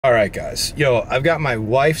All right, guys. Yo, I've got my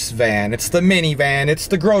wife's van. It's the minivan. It's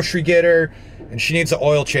the grocery getter, and she needs an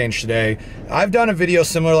oil change today. I've done a video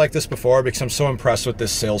similar like this before because I'm so impressed with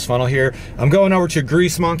this sales funnel here. I'm going over to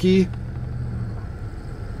Grease Monkey.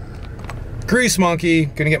 Grease Monkey.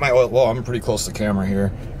 Gonna get my oil. Whoa, I'm pretty close to the camera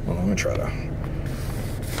here. Well, let me try to.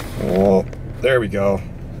 Whoa, there we go.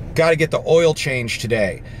 Got to get the oil change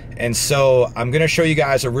today. And so I'm going to show you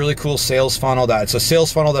guys a really cool sales funnel. It's a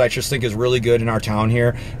sales funnel that I just think is really good in our town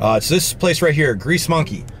here. It's this place right here, Grease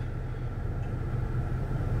Monkey.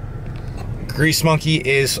 Grease Monkey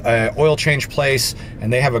is an oil change place,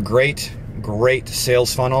 and they have a great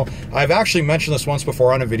sales funnel. I've actually mentioned this once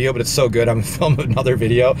before on a video, but it's so good I'm filming another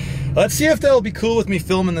video. Let's see if they'll be cool with me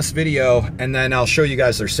filming this video, and then I'll show you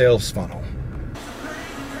guys their sales funnel.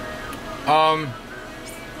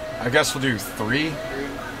 I guess we'll do 3.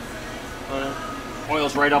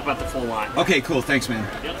 Oil's right up at the full line. Okay, cool. Thanks, man.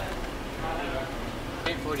 Yep.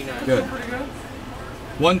 849. Good.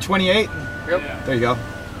 128? Yep. There you go.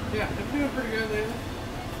 Yeah, it's doing pretty good lately.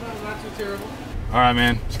 Not too terrible. All right,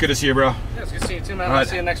 man. It's good to see you, bro. Yeah, it's good to see you too, man. All right. I'll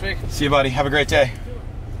see you next week. See you, buddy. Have a great day.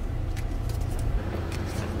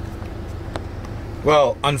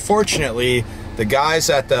 Well, unfortunately, the guys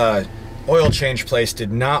at the oil change place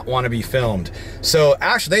did not want to be filmed. So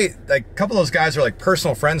actually, a couple of those guys are like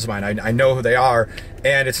personal friends of mine. I know who they are,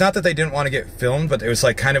 and it's not that they didn't want to get filmed, but it was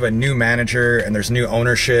like kind of a new manager and there's new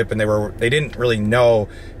ownership, and they didn't really know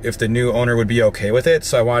if the new owner would be okay with it.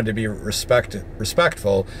 So I wanted to be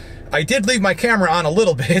respectful. I did leave my camera on a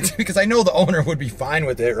little bit because I know the owner would be fine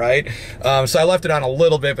with it, right? So I left it on a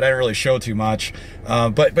little bit, but I didn't really show too much.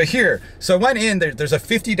 But here, so I went in, there's a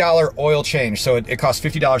 $50 oil change. So it costs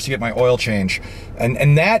 $50 to get my oil change.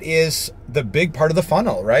 And that is the big part of the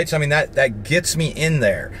funnel, right? So I mean, that gets me in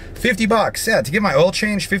there. 50 bucks, yeah, to get my oil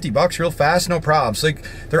change, 50 bucks real fast, no problem. So like,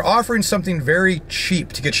 they're offering something very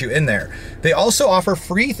cheap to get you in there. They also offer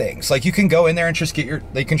free things. Like you can go in there and just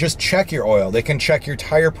they can just check your oil. They can check your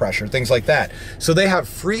tire pressure, things like that. So they have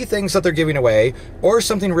free things that they're giving away, or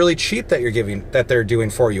something really cheap that they're doing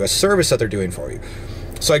for you, a service that they're doing for you.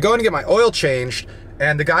 So I go in to get my oil changed,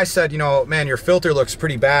 and the guy said, you know, man, your filter looks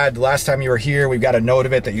pretty bad. The last time you were here, we've got a note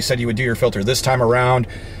of it that you said you would do your filter this time around.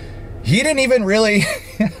 He didn't even really,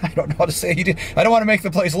 I don't know how to say, I don't want to make the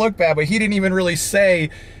place look bad, but he didn't even really say,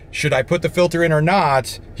 should I put the filter in or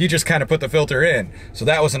not? He just kind of put the filter in. So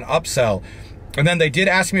that was an upsell. And then they did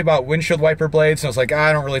ask me about windshield wiper blades, and I was like,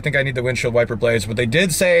 I don't really think I need the windshield wiper blades, but they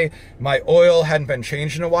did say my oil hadn't been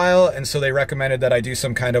changed in a while, and so they recommended that I do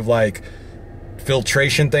some kind of like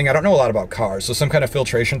filtration thing. I don't know a lot about cars, so some kind of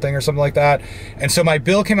filtration thing or something like that. And so my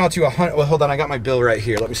bill came out to $100. Well, hold on, I got my bill right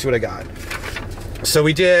here. Let me see what I got. So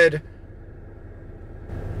we did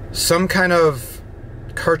some kind of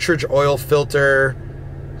cartridge oil filter,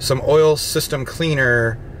 some oil system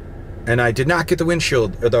cleaner, and I did not get the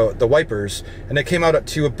windshield or the wipers, and it came out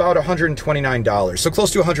to about $129, so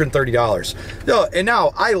close to $130. And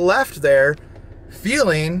now I left there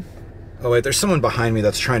feeling, oh wait, there's someone behind me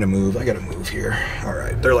that's trying to move. I gotta move here. All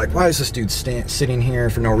right, they're like, why is this dude sitting here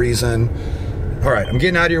for no reason? All right, I'm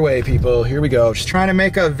getting out of your way, people. Here we go. Just trying to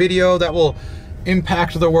make a video that will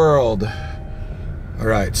impact the world. All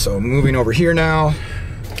right, so moving over here now.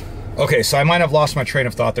 Okay, so I might have lost my train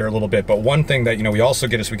of thought there a little bit, but one thing that, you know, we also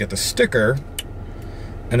get is we get the sticker,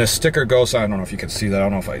 and the sticker goes, I don't know if you can see that, I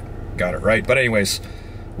don't know if I got it right, but anyways,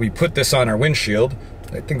 we put this on our windshield.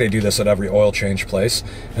 I think they do this at every oil change place,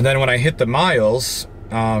 and then when I hit the miles,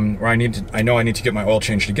 where I know I need to get my oil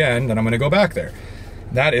changed again, then I'm gonna go back there.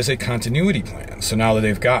 That is a continuity plan. So now that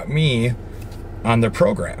they've got me on their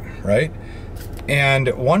program, right? And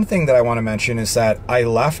one thing that I wanna mention is that I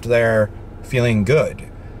left there feeling good.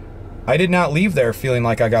 I did not leave there feeling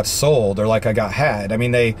like I got sold or like I got had. I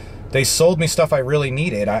mean, they sold me stuff I really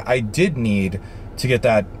needed. I did need to get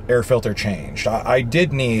that air filter changed. I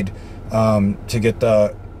did need to get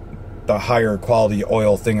the higher quality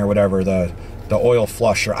oil thing or whatever, the oil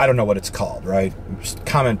flusher. I don't know what it's called, right? Just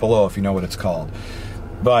comment below if you know what it's called.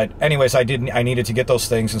 But anyways, I needed to get those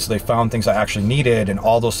things, and so they found things I actually needed, and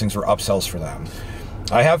all those things were upsells for them.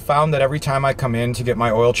 I have found that every time I come in to get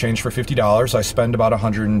my oil changed for $50, I spend about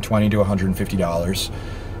 $120 to $150.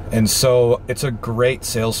 And so it's a great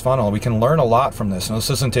sales funnel. We can learn a lot from this. Now, this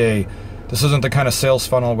isn't the kind of sales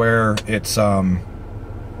funnel where it's online,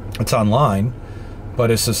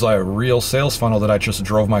 but it's just like a real sales funnel that I just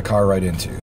drove my car right into.